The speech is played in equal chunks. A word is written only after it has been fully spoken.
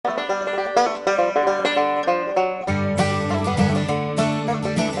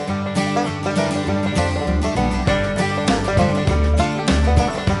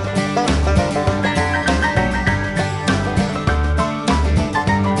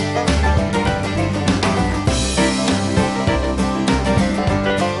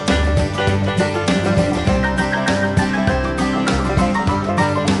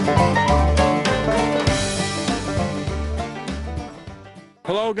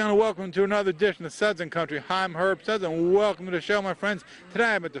again and welcome to another edition of Suds and Country. Hi, I'm Herb Suds and welcome to the show, my friends.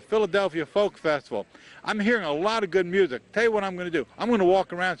 Today I'm at the Philadelphia Folk Festival. I'm hearing a lot of good music. Tell you what I'm going to do. I'm going to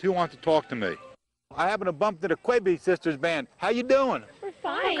walk around and see who wants to talk to me. I happen to bump into the Quebe Sisters band. How you doing? We're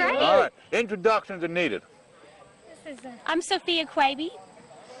fine. Great. All right. Introductions are needed. I'm Sophia Quebe.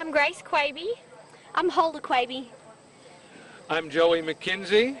 I'm Grace Quebe. I'm Hulda Quebe. I'm Joey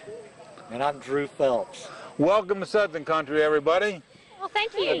McKenzie. And I'm Drew Phelps. Welcome to Suds and Country, everybody. Well,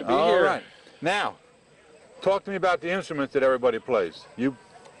 thank you. All right. Now, talk to me about the instruments that everybody plays.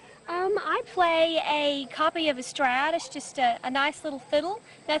 I play a copy of a Strat. It's just a nice little fiddle.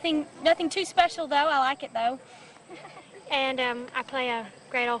 Nothing too special, though. I like it, though. And I play a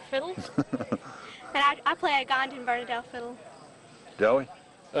great old fiddle. And I play a Gondon Bernadette fiddle. Joey?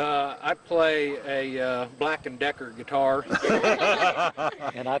 I play a Black & Decker guitar.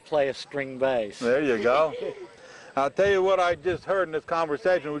 And I play a string bass. There you go. I'll tell you what I just heard in this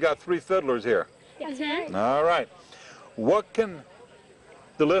conversation. We got three fiddlers here. That's right. All right. What can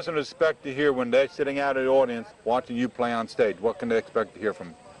the listeners expect to hear when they're sitting out in the audience watching you play on stage? What can they expect to hear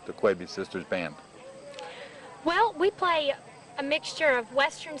from the Quebe Sisters band? Well, we play a mixture of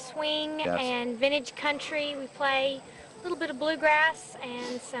Western swing Yes. and vintage country. We play a little bit of bluegrass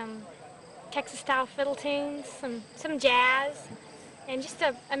and some Texas-style fiddle tunes, some jazz, and just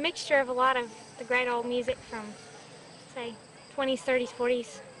a mixture of a lot of the great old music from, say, 20s, 30s,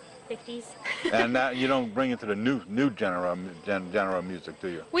 40s, 50s. And that you don't bring it to the new genre of music, do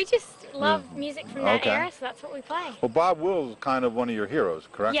you? We just love music from that Okay. era, so that's what we play. Well, Bob Wills is kind of one of your heroes,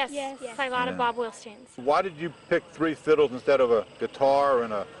 correct? Yes, play a lot of Bob Wills tunes. Why did you pick three fiddles instead of a guitar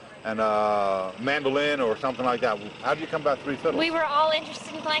and a mandolin or something like that? How did you come about three fiddles? We were all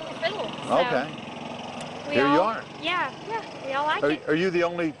interested in playing the fiddle. So Okay. you are. Yeah, we all like it. Are you the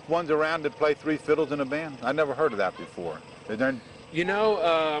only ones around that play three fiddles in a band? I never heard of that before. Is there? You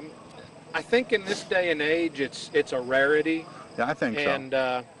know, I think in this day and age it's a rarity. Yeah, I think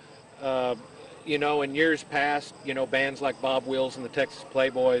so. And you know, in years past, you know, bands like Bob Wills and the Texas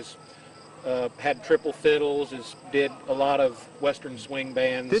Playboys had triple fiddles, did a lot of Western swing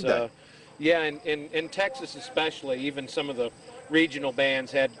bands. Did they? Yeah, and in Texas especially, even some of the regional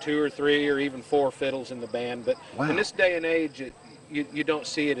bands had 2 or 3 or even 4 fiddles in the band. But Wow. in this day and age, you don't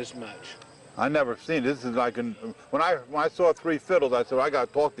see it as much. I never seen it. This is like when I saw three fiddles, I said I got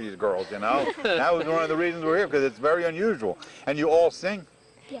to talk to these girls. You know, that was one of the reasons we're here because it's very unusual. And you all sing?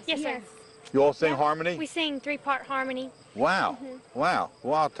 Yes, sir. You all sing harmony? We sing 3-part harmony. Wow, wow.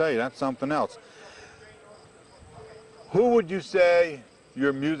 Well, I'll tell you, that's something else. Who would you say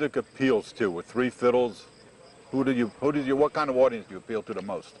your music appeals to with three fiddles? What kind of audience do you appeal to the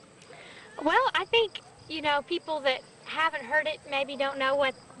most? Well, I think, you know, people that haven't heard it maybe don't know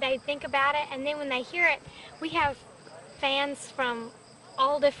what they think about it, and then when they hear it, we have fans from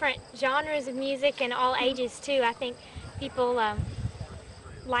all different genres of music and all ages too. I think people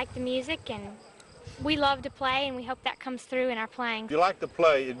like the music, and we love to play, and we hope that comes through in our playing. If you like to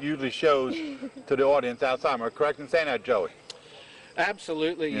play, it usually shows to the audience outside. Am I correct in saying that, Joey?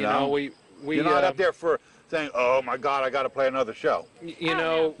 Absolutely. You know, you're not up there for saying, "Oh my God, I got to play another show." You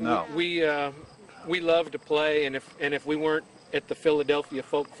know, No. we love to play, and if we weren't at the Philadelphia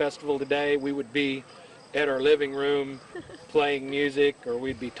Folk Festival today, we would be at our living room playing music, or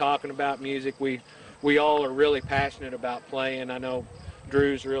we'd be talking about music. We all are really passionate about playing. I know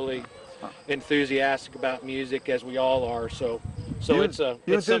Drew's really enthusiastic about music, as we all are. So it's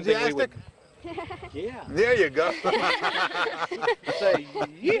something we would. Yeah. There you go. Say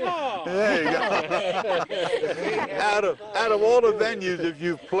yeehaw. There you go. out of all the venues that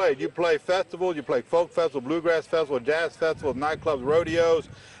you've played, you play festivals, you play folk festival, bluegrass festival, jazz festival, nightclubs, rodeos,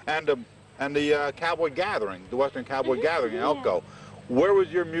 and the cowboy gathering, the Western Cowboy Gathering in Elko. Where was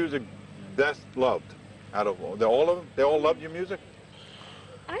your music best loved? Out of all of them, they all loved your music.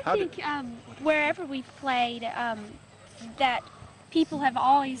 I think wherever we've played, that people have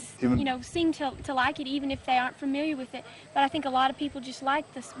always, you know, seemed to like it, even if they aren't familiar with it. But I think a lot of people just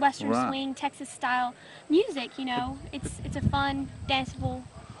like this Western swing, Texas-style music. You know, it's a fun, danceable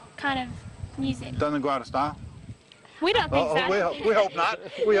kind of music. Doesn't go out of style? We don't think so. We hope not.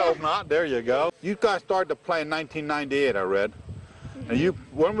 We hope not. There you go. You guys started to play in 1998, I read. And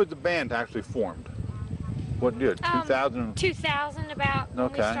when was the band actually formed? What year? 2000? 2000 about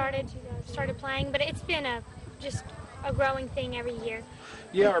when we Okay. started playing, but it's been just a growing thing every year.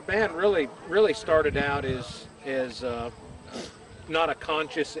 Yeah, our band really started out as not a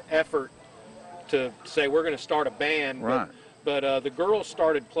conscious effort to say we're going to start a band, Right. but the girls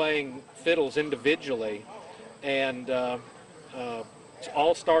started playing fiddles individually, and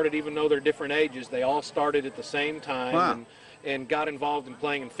all started, even though they're different ages, they all started at the same time. Wow. and got involved in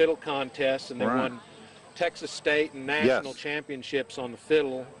playing in fiddle contests, and they won Texas state and national championships on the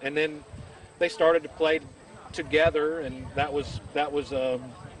fiddle. And then they started to play together, and that was a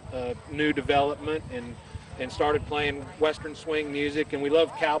new development, and started playing Western swing music, and we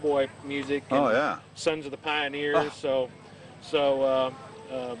love cowboy music and Sons of the Pioneers. So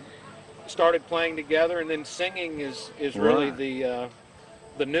started playing together, and then singing is really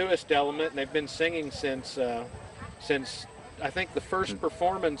the newest element, and they've been singing since I think the first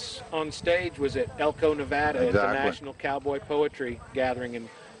performance on stage was at Elko, Nevada at the National Cowboy Poetry Gathering in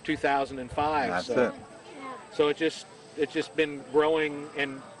 2005. That's it. So it's just been growing,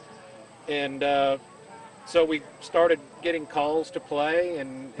 and so we started getting calls to play,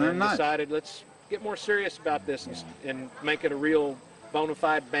 and decided let's get more serious about this and make it a real bona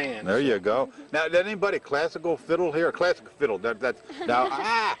fide band. There you go. Now, did anybody classical fiddle here? Classical fiddle. That's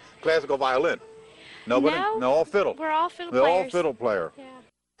now classical violin. Nobody? No, all fiddle. We're all fiddle They're players. all fiddle player. Yeah.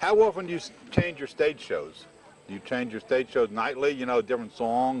 How often do you change your stage shows? Do you change your stage shows nightly? You know, different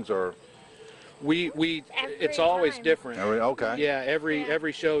songs, or? It's always different. Okay. Yeah,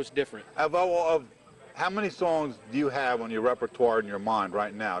 every show is different. Of how many songs do you have on your repertoire in your mind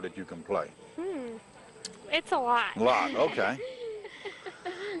right now that you can play? It's a lot. A lot. Okay.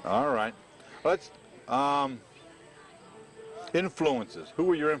 All right. Let's influences. Who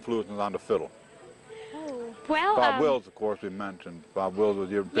were your influences on the fiddle? Well, Bob Wills, of course, we mentioned. Bob Wills was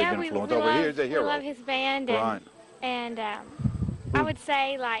your big influence. Over here, he's a hero. We love his band, and I would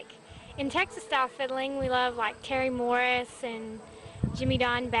say, like, in Texas style fiddling, we love like Terry Morris and Jimmy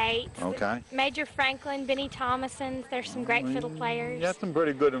Don Bates. Okay. Major Franklin, Benny Thomason. There's some great fiddle players. You had some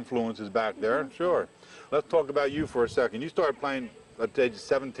pretty good influences back there, sure. Let's talk about you for a second. You started playing at age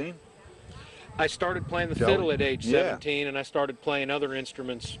 17? I started playing the fiddle at age 17, and I started playing other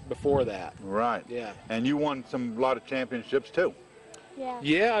instruments before that. Right. Yeah. And you won a lot of championships too. Yeah.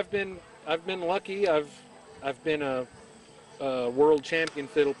 Yeah, I've been lucky. I've been a world champion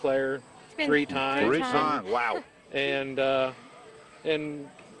fiddle player 3 times. 3 times. Wow. And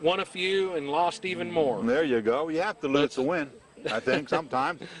won a few and lost even more. There you go. You have to lose to win, I think,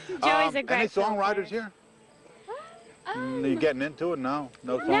 sometimes. Joey's a great any fiddle songwriters player. here? You getting into it? No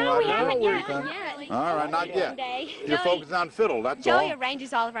songwriters? No, we haven't yet. All right, not yet. You're focused on fiddle, that's Joey all.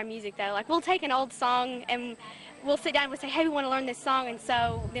 arranges all of our music, though. Like, we'll take an old song and we'll sit down and we'll say, hey, we want to learn this song, and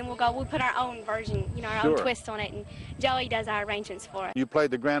so then we'll put our own version, you know, our own twist on it, and Joey does our arrangements for it. You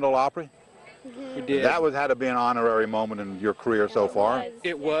played the Grand Ole Opry? We did. That had to be an honorary moment in your career so far.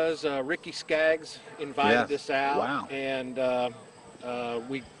 It was. Ricky Skaggs invited us out. Wow. And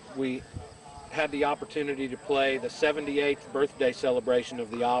we had the opportunity to play the 78th birthday celebration of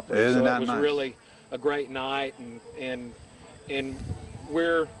the Opry. Isn't that it was nice? Really a great night, and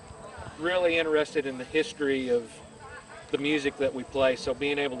we're really interested in the history of the music that we play. So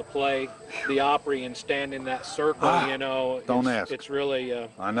being able to play the Opry and stand in that circle, you know, it's really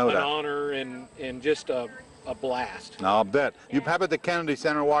I know an that. honor and just a blast. I'll bet. You have at the Kennedy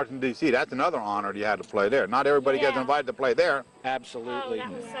Center in Washington, D.C. That's another honor you had to play there. Not everybody gets invited to play there. Absolutely. Oh,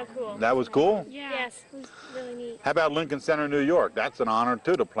 that was so cool. That was cool? Yes, it was really neat. How about Lincoln Center, New York? That's an honor,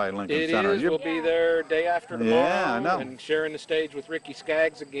 too, to play Lincoln Center. It is. We'll be there day after tomorrow. Yeah, I know. And sharing the stage with Ricky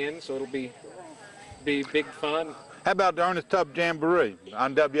Skaggs again, so it'll be big fun. How about the Ernest Tubb Jamboree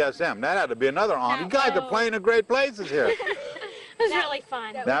on WSM? That had to be another honor. You guys are playing in great places here. It was really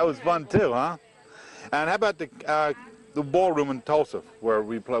fun. That was fun, too, huh? And how about the ballroom in Tulsa, where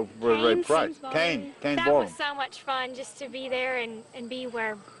we play Ray Price? Kane's That Ballroom. was so much fun just to be there and be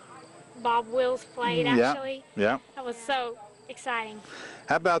where Bob Wills played, actually. Yeah. That was so exciting.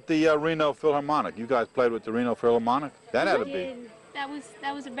 How about the Reno Philharmonic? You guys played with the Reno Philharmonic? That had to be. That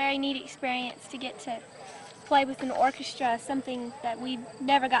was a very neat experience to get to play with an orchestra, something that we'd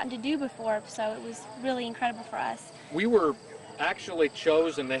never gotten to do before, so it was really incredible for us. We were actually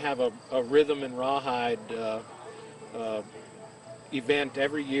chosen. They have a rhythm and rawhide event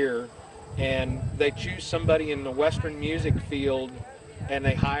every year, and they choose somebody in the Western music field, and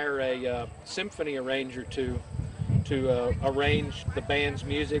they hire a symphony arranger to arrange the band's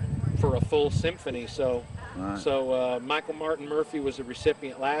music for a full symphony. So Michael Martin Murphy was the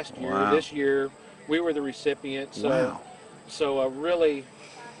recipient last year. Wow. This year we were the recipient. So a really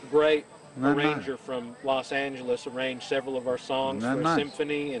great arranger from Los Angeles arranged several of our songs for a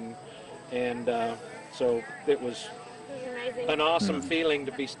symphony, and so it was an awesome feeling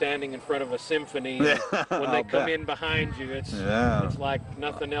to be standing in front of a symphony. When they come in behind you, it's like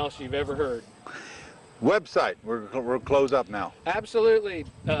nothing else you've ever heard. Website. We'll close up now. Absolutely.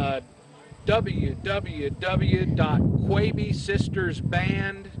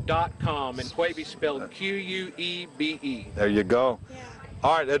 www.QuebeSistersBand.com, and Quebe spelled Q-U-E-B-E. There you go. Yeah.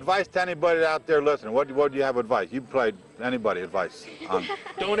 All right, advice to anybody out there listening. What do you have advice? You played anybody advice on?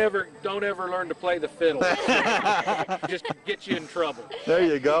 Don't ever learn to play the fiddle. Just get you in trouble. There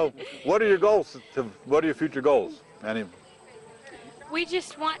you go. What are your goals? What are your future goals? We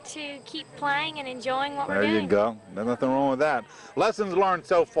just want to keep playing and enjoying what we're There doing. you go. There's nothing wrong with that. Lessons learned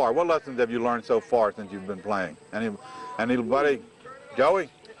so far. What lessons have you learned so far since you've been playing? Anybody? Joey?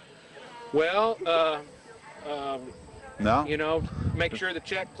 Well, No? you know, make sure the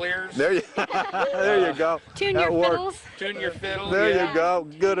check clears. There you go. Tune That your worked. fiddles. Tune your fiddle. There yeah. you go.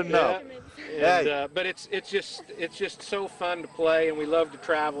 Good enough. Yeah. And, Hey. but it's just so fun to play, and we love to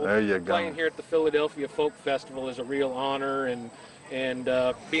travel. There you go. Playing here at the Philadelphia Folk Festival is a real honor, and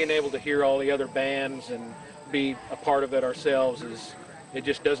being able to hear all the other bands and be a part of it ourselves it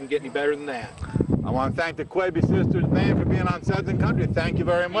just doesn't get any better than that. I want to thank the Quebe Sisters Band for being on Southern Country. Thank you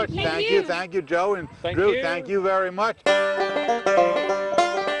very much. Thank you. Thank you, Joe and Thank Drew. you. Thank you very much.